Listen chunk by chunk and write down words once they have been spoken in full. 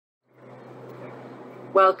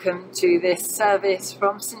Welcome to this service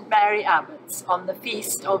from St Mary Abbots on the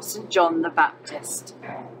feast of St John the Baptist,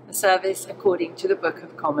 a service according to the Book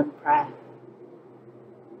of Common Prayer.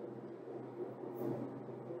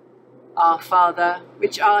 Our Father,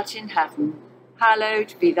 which art in heaven,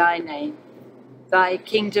 hallowed be thy name. Thy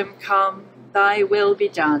kingdom come, thy will be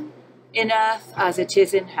done, in earth as it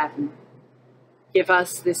is in heaven. Give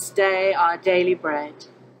us this day our daily bread,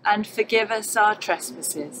 and forgive us our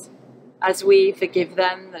trespasses, as we forgive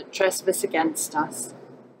them that trespass against us.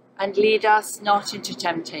 And lead us not into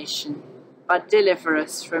temptation, but deliver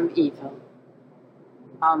us from evil.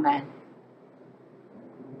 Amen.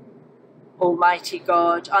 Almighty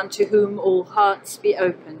God, unto whom all hearts be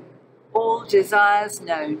open, all desires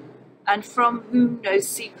known, and from whom no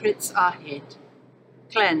secrets are hid,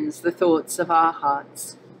 cleanse the thoughts of our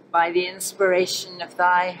hearts by the inspiration of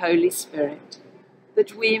thy Holy Spirit,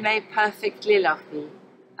 that we may perfectly love thee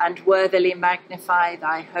and worthily magnify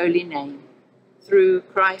thy holy name, through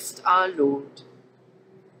Christ our Lord.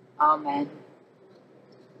 Amen.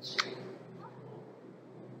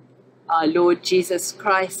 Our Lord Jesus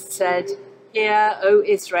Christ said, Hear, O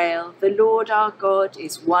Israel, the Lord our God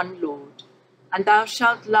is one Lord, and thou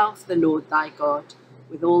shalt love the Lord thy God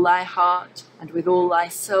with all thy heart, and with all thy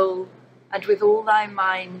soul, and with all thy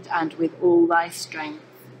mind, and with all thy strength.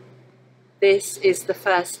 This is the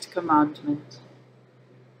first commandment.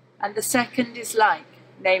 And the second is like,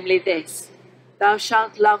 namely this, Thou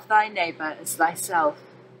shalt love thy neighbour as thyself.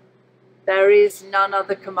 There is none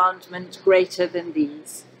other commandment greater than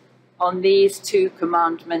these. On these two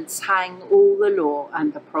commandments hang all the law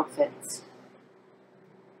and the prophets.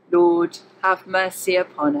 Lord, have mercy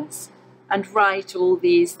upon us, and write all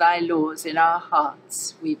these thy laws in our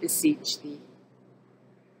hearts, we beseech thee.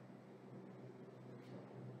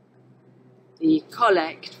 The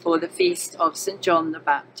Collect for the Feast of St John the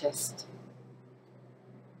Baptist.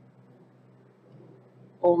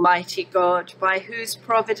 Almighty God, by whose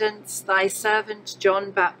providence thy servant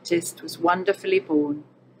John Baptist was wonderfully born,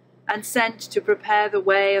 and sent to prepare the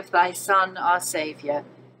way of thy Son, our Saviour,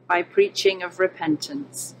 by preaching of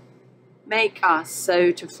repentance, make us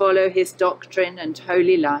so to follow his doctrine and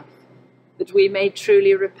holy life, that we may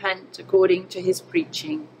truly repent according to his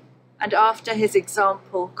preaching, and after his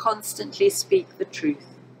example constantly speak the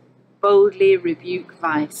truth, boldly rebuke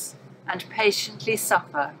vice, and patiently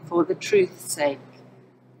suffer for the truth's sake.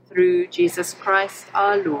 Through Jesus Christ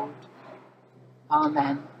our Lord.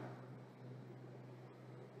 Amen.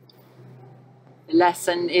 The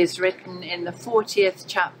lesson is written in the 40th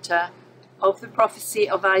chapter of the prophecy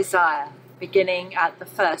of Isaiah, beginning at the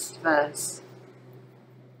first verse.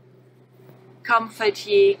 Comfort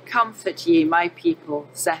ye, my people,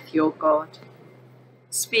 saith your God.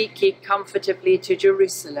 Speak ye comfortably to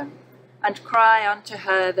Jerusalem, and cry unto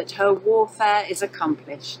her that her warfare is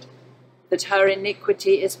accomplished, that her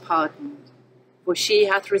iniquity is pardoned, for she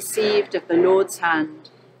hath received of the Lord's hand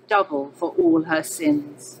double for all her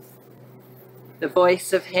sins. The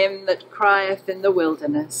voice of him that crieth in the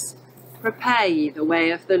wilderness, Prepare ye the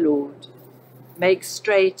way of the Lord, make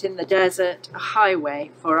straight in the desert a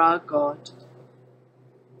highway for our God.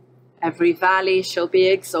 Every valley shall be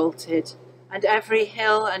exalted, and every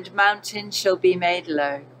hill and mountain shall be made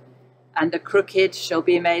low, and the crooked shall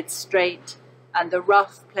be made straight, and the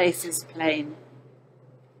rough places plain.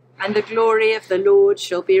 And the glory of the Lord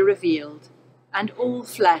shall be revealed, and all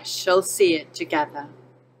flesh shall see it together,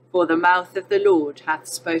 for the mouth of the Lord hath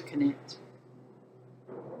spoken it.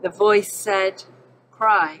 The voice said,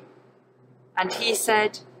 Cry. And he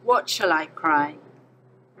said, What shall I cry?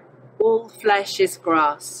 All flesh is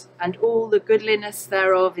grass, and all the goodliness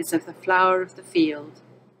thereof is of the flower of the field.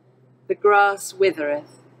 The grass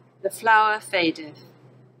withereth, the flower fadeth,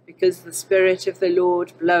 because the Spirit of the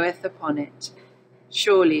Lord bloweth upon it.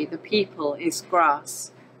 Surely the people is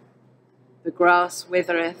grass. The grass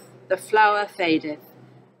withereth, the flower fadeth,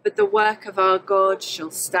 but the work of our God shall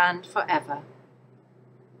stand for ever.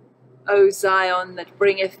 O Zion, that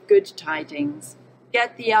bringeth good tidings,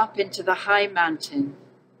 get thee up into the high mountain.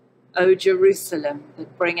 O Jerusalem,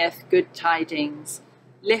 that bringeth good tidings,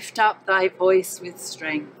 lift up thy voice with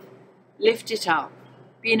strength. Lift it up,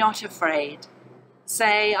 be not afraid.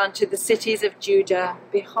 Say unto the cities of Judah,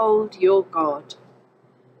 Behold your God.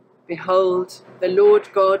 Behold, the Lord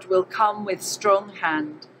God will come with strong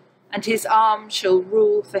hand, and his arm shall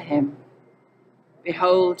rule for him.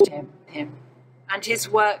 Behold him, and his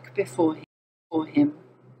work before him.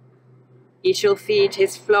 He shall feed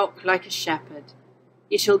his flock like a shepherd.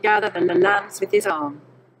 He shall gather the lambs with his arm,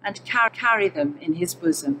 and carry them in his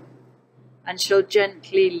bosom, and shall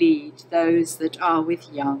gently lead those that are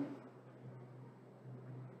with young.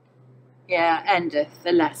 Here endeth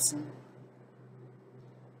the lesson.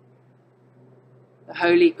 The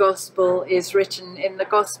Holy Gospel is written in the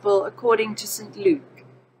Gospel according to St. Luke,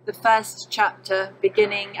 the first chapter,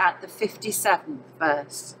 beginning at the 57th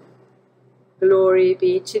verse. Glory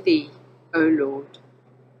be to thee, O Lord.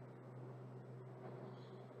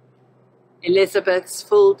 Elizabeth's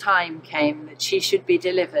full time came that she should be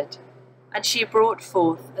delivered, and she brought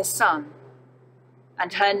forth a son.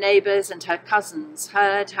 And her neighbours and her cousins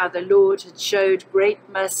heard how the Lord had showed great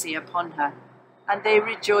mercy upon her, and they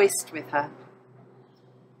rejoiced with her.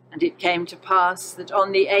 And it came to pass that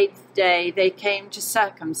on the 8th day they came to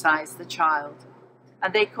circumcise the child,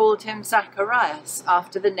 and they called him Zacharias,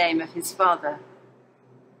 after the name of his father.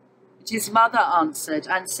 But his mother answered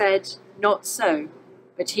and said, Not so,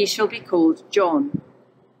 but he shall be called John.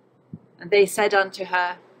 And they said unto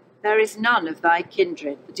her, There is none of thy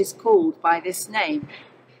kindred that is called by this name.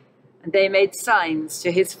 And they made signs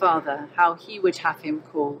to his father how he would have him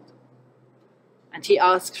called. And he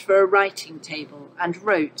asked for a writing table, and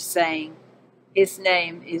wrote, saying, His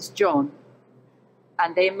name is John.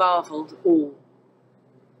 And they marvelled all.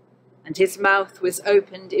 And his mouth was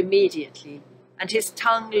opened immediately, and his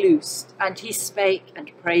tongue loosed, and he spake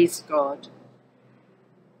and praised God.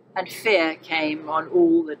 And fear came on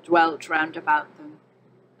all that dwelt round about them.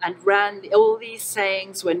 And all these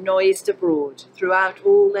sayings were noised abroad throughout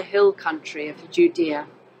all the hill country of Judea.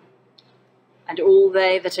 And all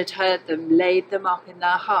they that had heard them laid them up in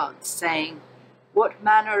their hearts, saying, What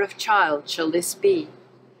manner of child shall this be?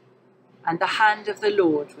 And the hand of the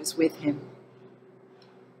Lord was with him.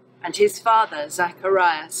 And his father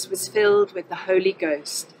Zacharias was filled with the Holy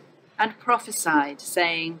Ghost, and prophesied,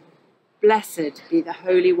 saying, Blessed be the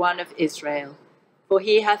Holy One of Israel, for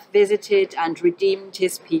he hath visited and redeemed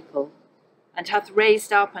his people, and hath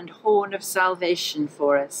raised up an horn of salvation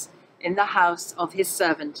for us in the house of his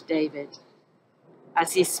servant David,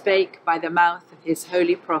 as he spake by the mouth of his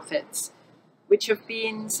holy prophets, which have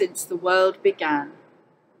been since the world began,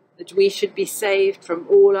 that we should be saved from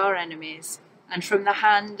all our enemies and from the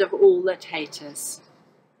hand of all that hate us,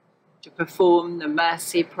 to perform the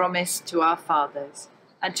mercy promised to our fathers,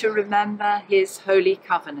 and to remember his holy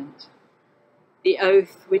covenant, the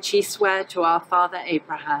oath which he sware to our father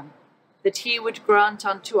Abraham, that he would grant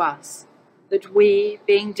unto us, that we,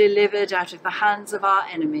 being delivered out of the hands of our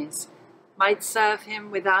enemies, might serve him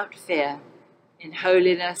without fear, in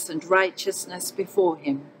holiness and righteousness before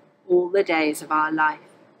him all the days of our life.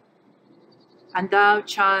 And thou,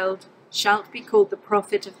 child, shalt be called the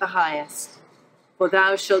prophet of the highest, for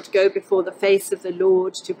thou shalt go before the face of the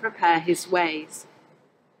Lord to prepare his ways,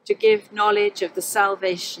 to give knowledge of the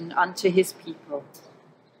salvation unto his people,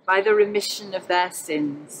 by the remission of their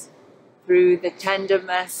sins, through the tender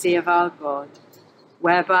mercy of our God,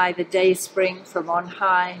 whereby the dayspring from on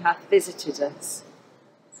high hath visited us,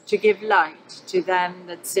 to give light to them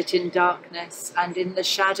that sit in darkness and in the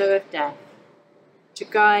shadow of death, to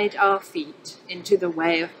guide our feet into the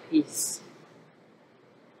way of peace.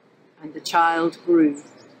 And the child grew,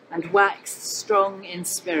 and waxed strong in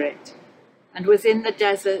spirit, and was in the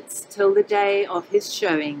deserts till the day of his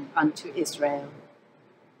showing unto Israel.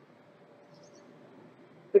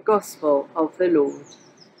 The Gospel of the Lord.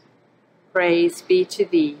 Praise be to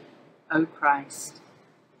thee, O Christ.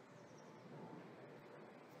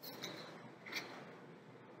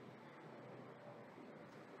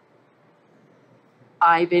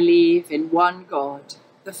 I believe in one God,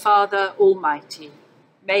 the Father Almighty,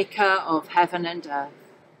 maker of heaven and earth,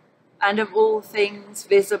 and of all things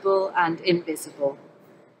visible and invisible,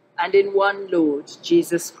 and in one Lord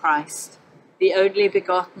Jesus Christ, the only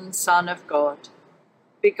begotten Son of God,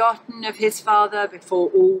 begotten of his Father before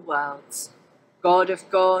all worlds, God of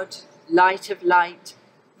God, light of light,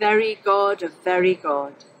 very God of very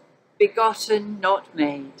God, begotten, not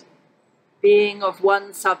made, being of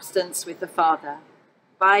one substance with the Father,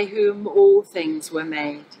 by whom all things were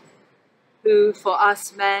made, who for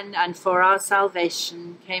us men and for our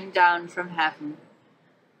salvation came down from heaven,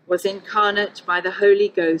 was incarnate by the Holy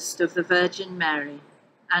Ghost of the Virgin Mary,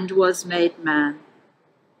 and was made man,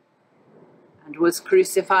 and was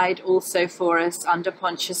crucified also for us under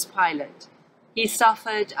Pontius Pilate. He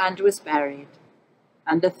suffered and was buried,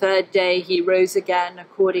 and the third day he rose again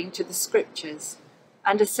according to the Scriptures,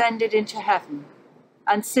 and ascended into heaven,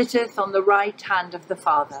 and sitteth on the right hand of the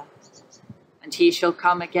Father. And he shall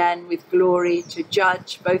come again with glory to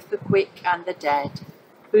judge both the quick and the dead,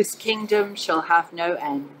 whose kingdom shall have no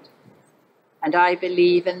end. And I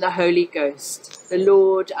believe in the Holy Ghost, the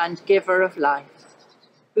Lord and giver of life,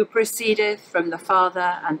 who proceedeth from the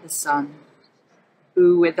Father and the Son,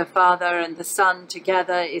 who with the Father and the Son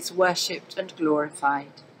together is worshipped and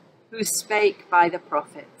glorified, who spake by the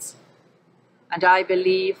prophets. And I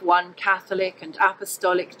believe one Catholic and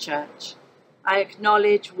Apostolic Church. I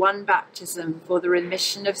acknowledge one baptism for the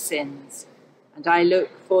remission of sins, and I look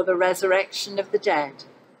for the resurrection of the dead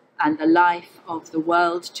and the life of the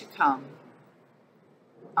world to come.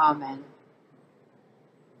 Amen.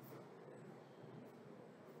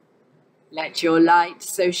 Let your light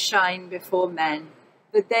so shine before men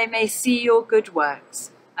that they may see your good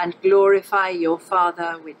works and glorify your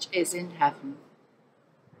Father which is in heaven.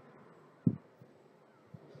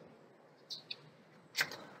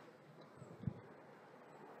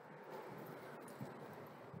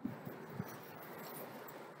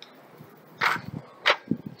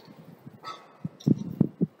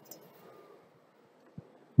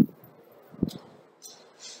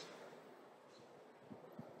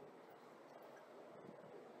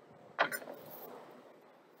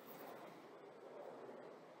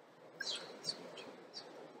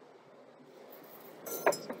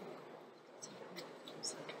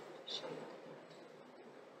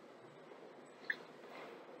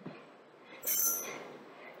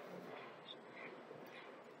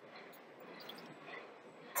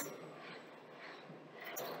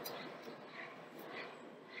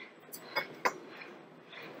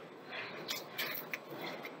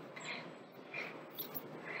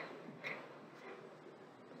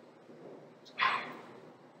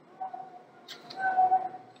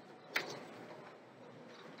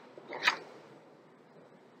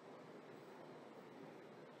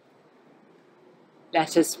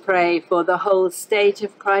 Let us pray for the whole state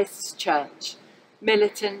of Christ's Church,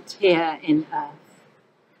 militant here in earth.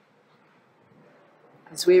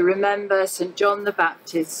 As we remember St. John the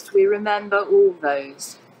Baptist, we remember all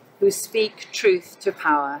those who speak truth to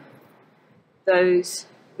power, those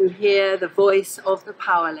who hear the voice of the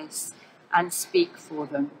powerless and speak for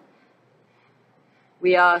them.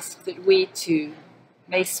 We ask that we too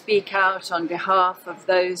may speak out on behalf of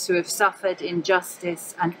those who have suffered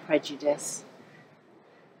injustice and prejudice.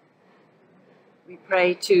 We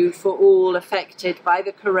pray too for all affected by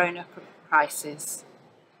the corona crisis,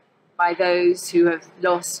 by those who have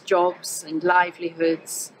lost jobs and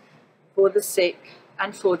livelihoods, for the sick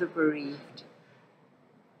and for the bereaved.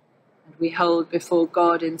 And we hold before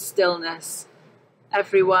God in stillness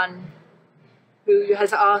everyone who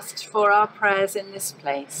has asked for our prayers in this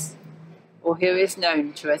place, or who is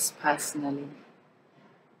known to us personally.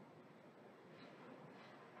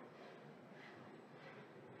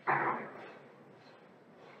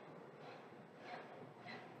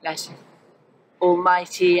 Let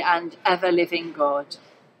Almighty and ever-living God,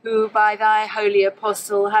 who by thy holy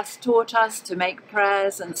apostle hast taught us to make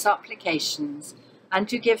prayers and supplications and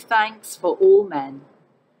to give thanks for all men,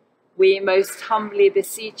 we most humbly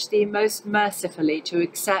beseech thee most mercifully to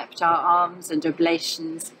accept our alms and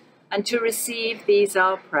oblations and to receive these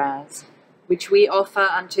our prayers, which we offer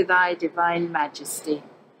unto thy divine majesty,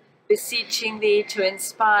 beseeching thee to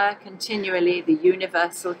inspire continually the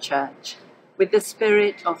universal Church with the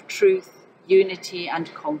spirit of truth, unity,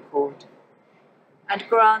 and concord. And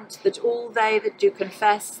grant that all they that do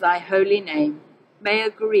confess thy holy name may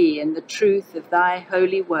agree in the truth of thy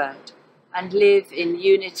holy word, and live in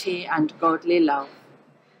unity and godly love.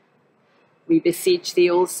 We beseech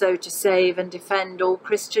thee also to save and defend all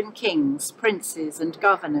Christian kings, princes, and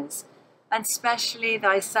governors, and specially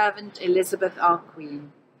thy servant Elizabeth our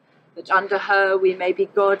Queen, that under her we may be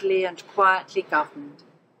godly and quietly governed.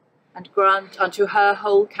 And grant unto her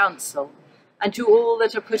whole council, and to all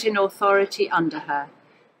that are put in authority under her,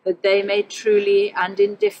 that they may truly and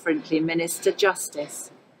indifferently minister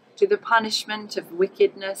justice, to the punishment of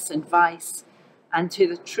wickedness and vice, and to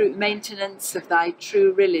the true maintenance of thy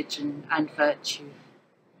true religion and virtue.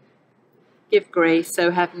 Give grace,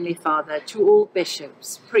 O Heavenly Father, to all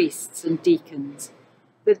bishops, priests, and deacons,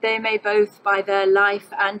 that they may both by their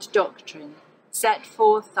life and doctrine set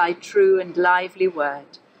forth thy true and lively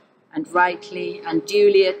word, and rightly and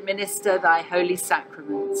duly administer thy holy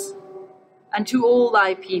sacraments. And to all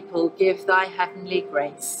thy people give thy heavenly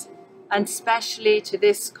grace, and specially to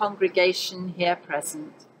this congregation here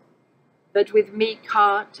present, that with meek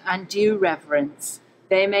heart and due reverence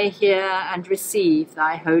they may hear and receive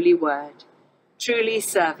thy holy word, truly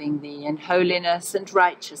serving thee in holiness and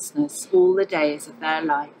righteousness all the days of their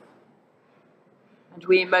life. And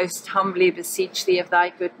we most humbly beseech thee of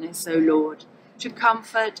thy goodness, O Lord, to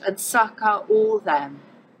comfort and succour all them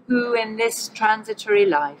who in this transitory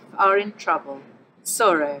life are in trouble,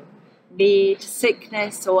 sorrow, need,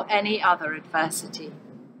 sickness, or any other adversity.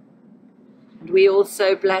 And we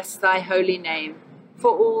also bless thy holy name for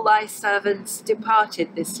all thy servants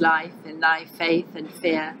departed this life in thy faith and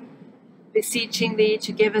fear, beseeching thee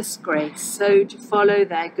to give us grace so to follow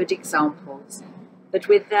their good examples, that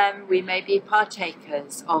with them we may be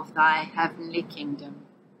partakers of thy heavenly kingdom.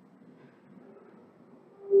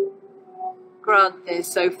 Grant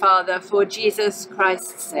this, O Father, for Jesus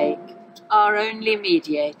Christ's sake, our only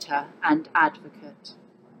mediator and advocate.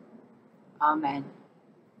 Amen.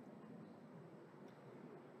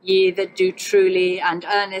 Ye that do truly and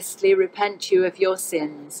earnestly repent you of your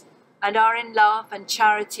sins, and are in love and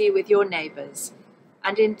charity with your neighbours,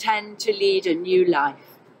 and intend to lead a new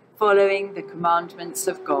life, following the commandments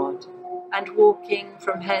of God, and walking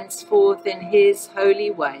from henceforth in his holy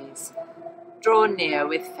ways, draw near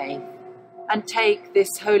with faith, and take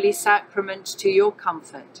this holy sacrament to your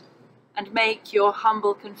comfort, and make your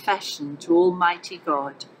humble confession to Almighty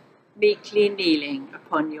God, meekly kneeling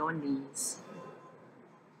upon your knees.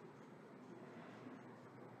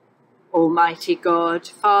 Almighty God,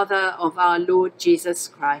 Father of our Lord Jesus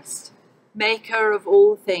Christ, Maker of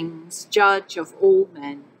all things, Judge of all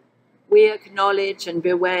men, we acknowledge and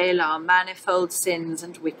bewail our manifold sins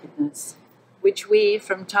and wickedness, which we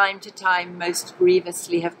from time to time most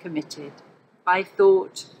grievously have committed, by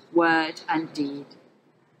thought, word, and deed,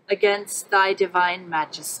 against thy divine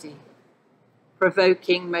majesty,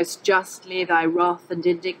 provoking most justly thy wrath and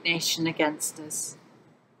indignation against us.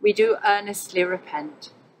 We do earnestly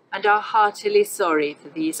repent, and are heartily sorry for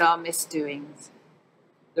these our misdoings.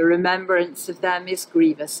 The remembrance of them is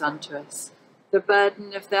grievous unto us, the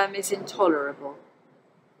burden of them is intolerable.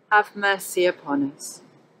 Have mercy upon us.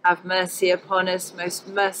 Have mercy upon us, most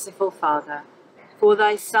merciful Father, for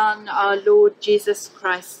thy Son, our Lord Jesus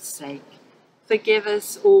Christ's sake. Forgive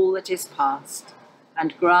us all that is past,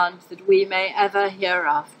 and grant that we may ever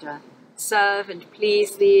hereafter serve and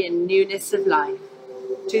please thee in newness of life,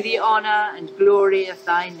 to the honour and glory of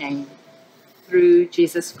thy name, through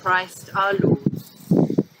Jesus Christ our Lord.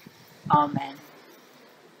 Amen.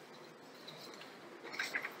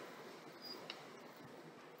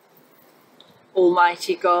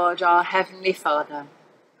 Almighty God, our heavenly Father,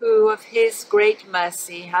 who of his great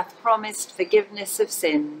mercy hath promised forgiveness of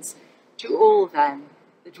sins to all them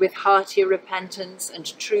that with hearty repentance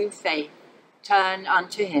and true faith turn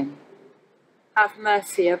unto him, have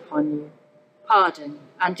mercy upon you, pardon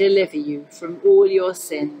and deliver you from all your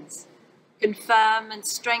sins, confirm and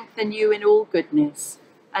strengthen you in all goodness,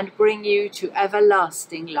 and bring you to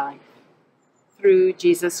everlasting life. Through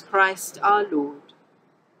Jesus Christ our Lord.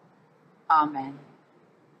 Amen.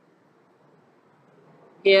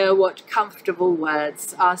 Hear what comfortable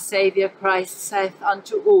words our Saviour Christ saith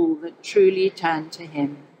unto all that truly turn to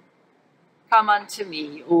him. Come unto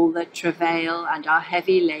me, all that travail and are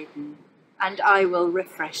heavy laden, and I will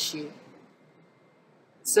refresh you.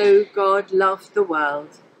 So God loved the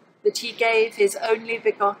world, that he gave his only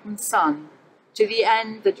begotten Son, to the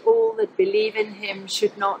end that all that believe in him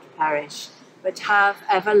should not perish, but have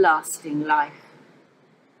everlasting life.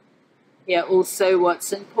 Hear also what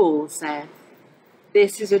St. Paul saith,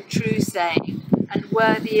 this is a true saying, and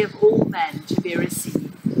worthy of all men to be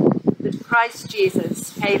received, that Christ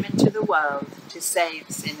Jesus came into the world to save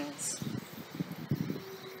sinners.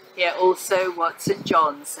 Hear also what St.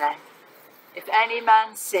 John saith, if any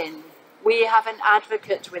man sin, we have an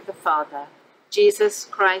advocate with the Father, Jesus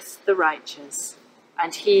Christ the righteous,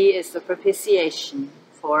 and he is the propitiation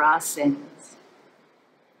for our sins.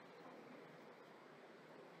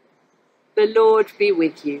 The Lord be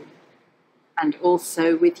with you, and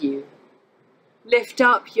also with you. Lift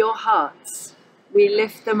up your hearts, we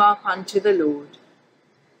lift them up unto the Lord.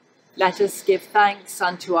 Let us give thanks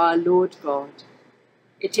unto our Lord God.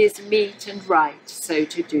 It is meet and right so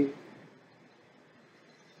to do.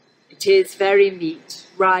 It is very meet,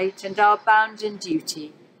 right, and our bounden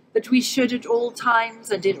duty, that we should at all times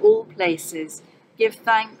and in all places give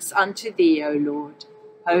thanks unto thee, O Lord,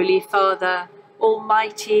 Holy Father,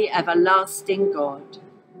 Almighty, everlasting God.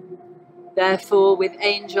 Therefore, with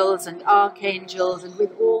angels and archangels, and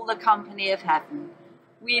with all the company of heaven,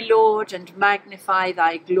 we laud and magnify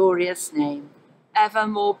thy glorious name,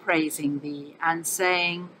 evermore praising thee, and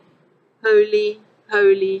saying, Holy,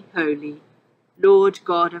 holy, holy, Lord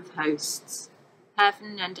God of hosts,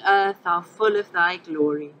 heaven and earth are full of thy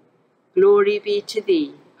glory. Glory be to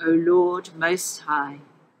thee, O Lord most high.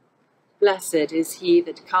 Blessed is he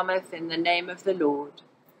that cometh in the name of the Lord.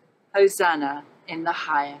 Hosanna in the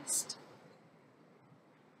highest.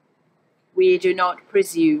 We do not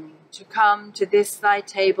presume to come to this thy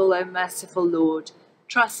table, O merciful Lord,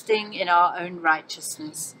 trusting in our own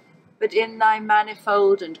righteousness, but in thy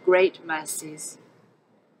manifold and great mercies.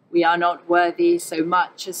 We are not worthy so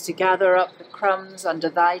much as to gather up the crumbs under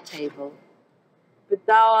thy table. But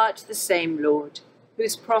thou art the same, Lord,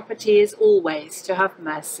 whose property is always to have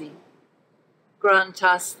mercy. Grant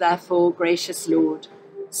us, therefore, gracious Lord,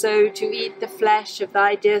 so to eat the flesh of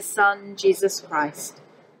thy dear Son, Jesus Christ,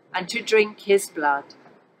 and to drink his blood,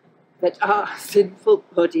 that our sinful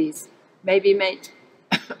bodies may be made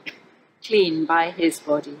clean by his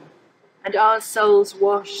body, and our souls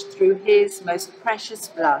washed through his most precious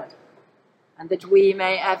blood, and that we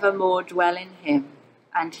may evermore dwell in him,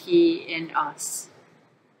 and he in us.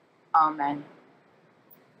 Amen.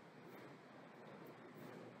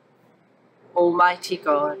 Almighty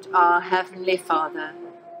God, our heavenly Father,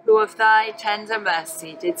 who of thy tender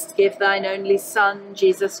mercy didst give thine only Son,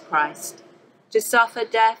 Jesus Christ, to suffer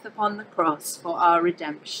death upon the cross for our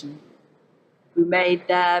redemption, who made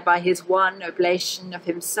there by his one oblation of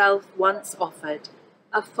himself once offered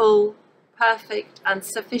a full, perfect and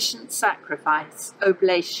sufficient sacrifice,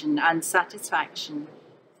 oblation and satisfaction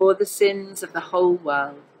for the sins of the whole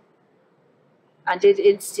world, and did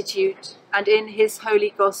institute and in his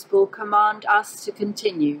holy gospel command us to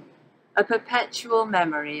continue a perpetual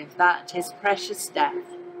memory of that his precious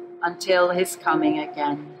death until his coming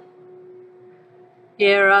again.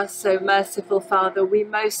 Hear us, O merciful Father, we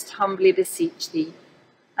most humbly beseech thee,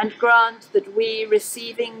 and grant that we,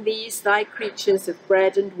 receiving these thy creatures of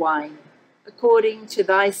bread and wine, according to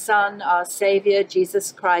thy Son, our Saviour,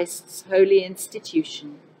 Jesus Christ's holy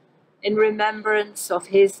institution, in remembrance of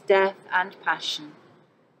his death and passion,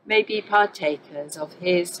 may be partakers of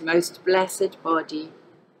his most blessed body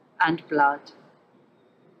and blood,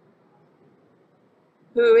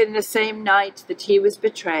 who in the same night that he was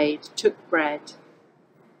betrayed took bread,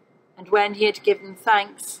 and when he had given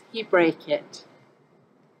thanks, he brake it,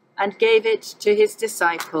 and gave it to his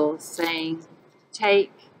disciples, saying,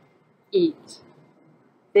 Take, eat.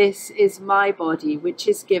 This is my body, which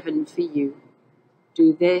is given for you.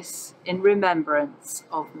 Do this in remembrance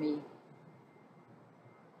of me.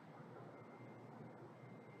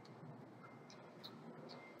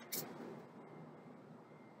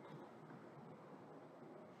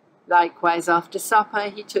 Likewise, after supper,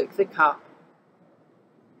 he took the cup.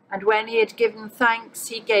 And when he had given thanks,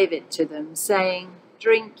 he gave it to them, saying,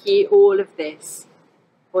 Drink ye all of this,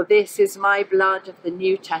 for this is my blood of the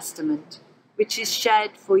New Testament, which is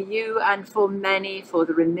shed for you and for many for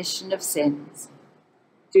the remission of sins.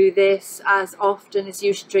 Do this as often as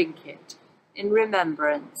you drink it, in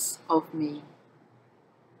remembrance of me.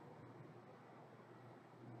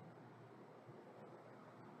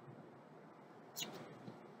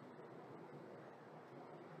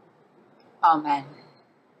 Amen.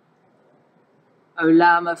 O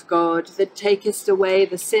Lamb of God, that takest away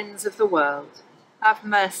the sins of the world, have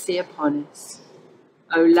mercy upon us.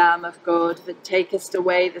 O Lamb of God, that takest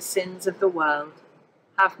away the sins of the world,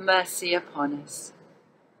 have mercy upon us.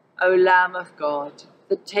 O Lamb of God,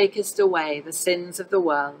 that takest away the sins of the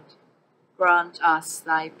world, grant us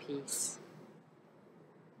thy peace.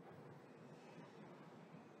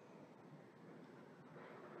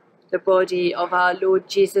 The body of our Lord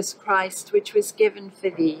Jesus Christ, which was given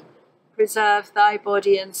for thee, preserve thy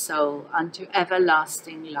body and soul unto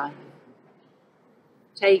everlasting life.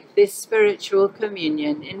 Take this spiritual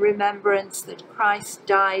communion in remembrance that Christ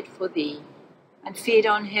died for thee, and feed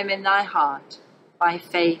on him in thy heart by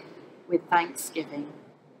faith with thanksgiving.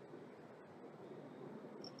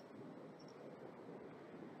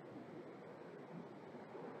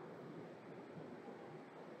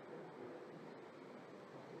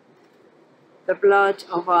 The blood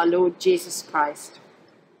of our Lord Jesus Christ,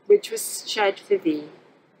 which was shed for thee,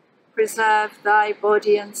 preserve thy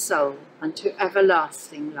body and soul unto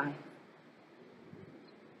everlasting life.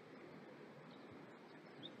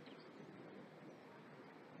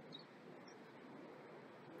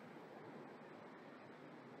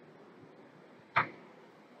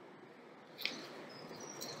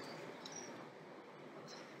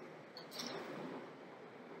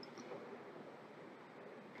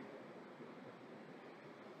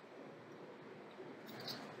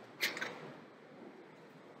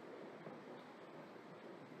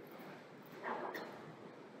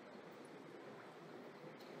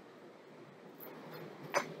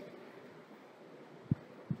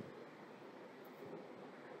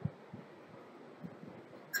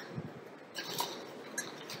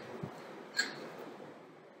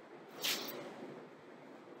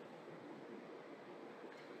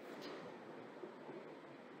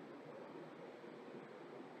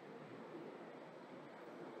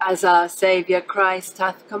 As our Saviour Christ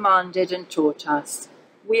hath commanded and taught us,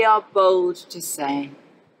 we are bold to say,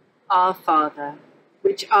 Our Father,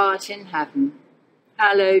 which art in heaven,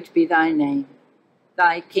 hallowed be thy name.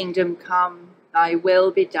 Thy kingdom come, thy will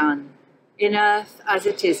be done, in earth as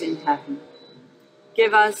it is in heaven.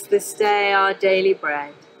 Give us this day our daily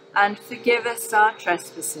bread, and forgive us our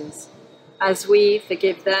trespasses, as we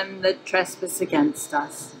forgive them that trespass against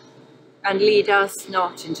us. And lead us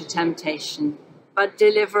not into temptation, but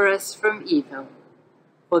deliver us from evil.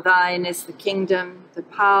 For thine is the kingdom, the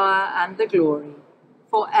power, and the glory,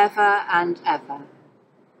 for ever and ever.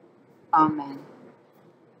 Amen.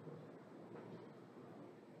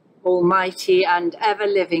 Almighty and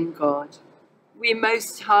ever-living God, we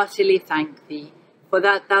most heartily thank thee, for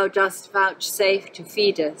that thou dost vouchsafe to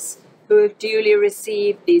feed us, who have duly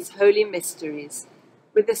received these holy mysteries,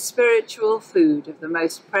 with the spiritual food of the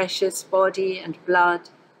most precious body and blood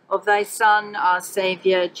of thy Son, our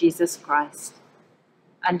Saviour, Jesus Christ,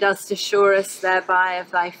 and dost assure us thereby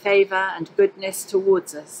of thy favour and goodness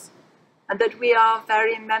towards us, and that we are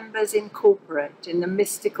very members incorporate in the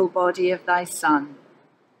mystical body of thy Son,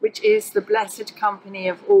 which is the blessed company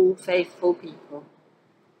of all faithful people,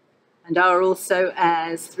 and are also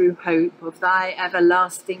heirs through hope of thy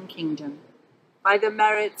everlasting kingdom, by the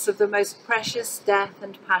merits of the most precious death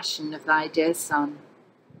and passion of thy dear Son.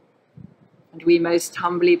 And we most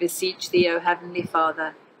humbly beseech thee, O Heavenly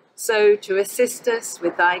Father, so to assist us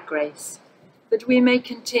with thy grace, that we may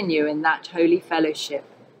continue in that holy fellowship,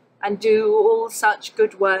 and do all such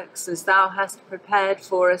good works as thou hast prepared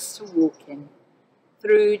for us to walk in,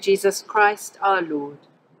 through Jesus Christ our Lord,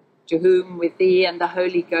 to whom with thee and the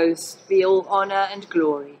Holy Ghost be all honour and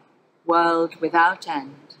glory, world without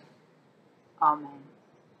end. Amen.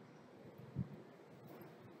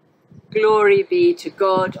 Glory be to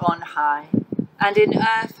God on high, and in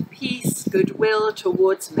earth peace, goodwill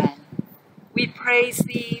towards men. We praise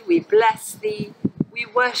thee, we bless thee, we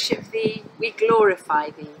worship thee, we glorify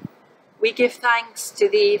thee. We give thanks to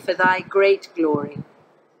thee for thy great glory.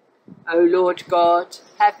 O Lord God,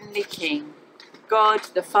 heavenly King, God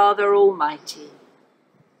the Father Almighty,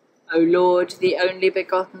 O Lord, the only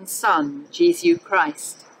begotten Son, Jesus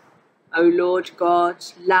Christ, O Lord God,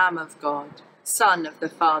 Lamb of God, Son of the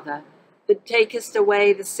Father, that takest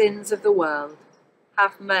away the sins of the world,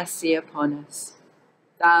 have mercy upon us.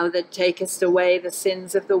 Thou that takest away the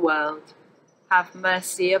sins of the world, have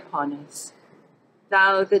mercy upon us.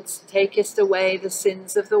 Thou that takest away the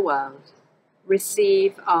sins of the world,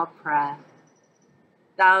 receive our prayer.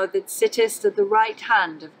 Thou that sittest at the right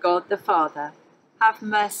hand of God the Father, have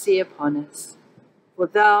mercy upon us. For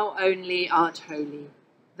thou only art holy,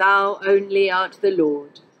 thou only art the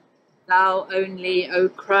Lord. Thou only, O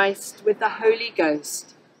Christ, with the Holy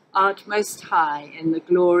Ghost, art most high in the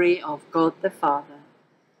glory of God the Father.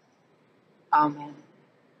 Amen.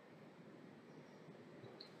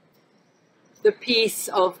 The peace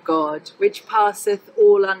of God, which passeth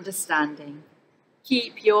all understanding,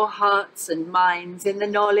 keep your hearts and minds in the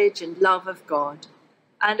knowledge and love of God,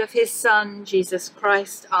 and of his Son, Jesus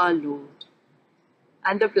Christ our Lord.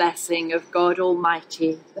 And the blessing of God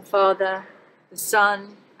Almighty, the Father, the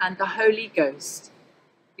Son, and the Holy Ghost,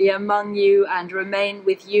 be among you and remain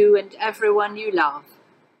with you and everyone you love,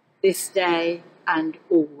 this day and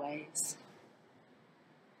always.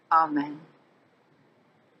 Amen.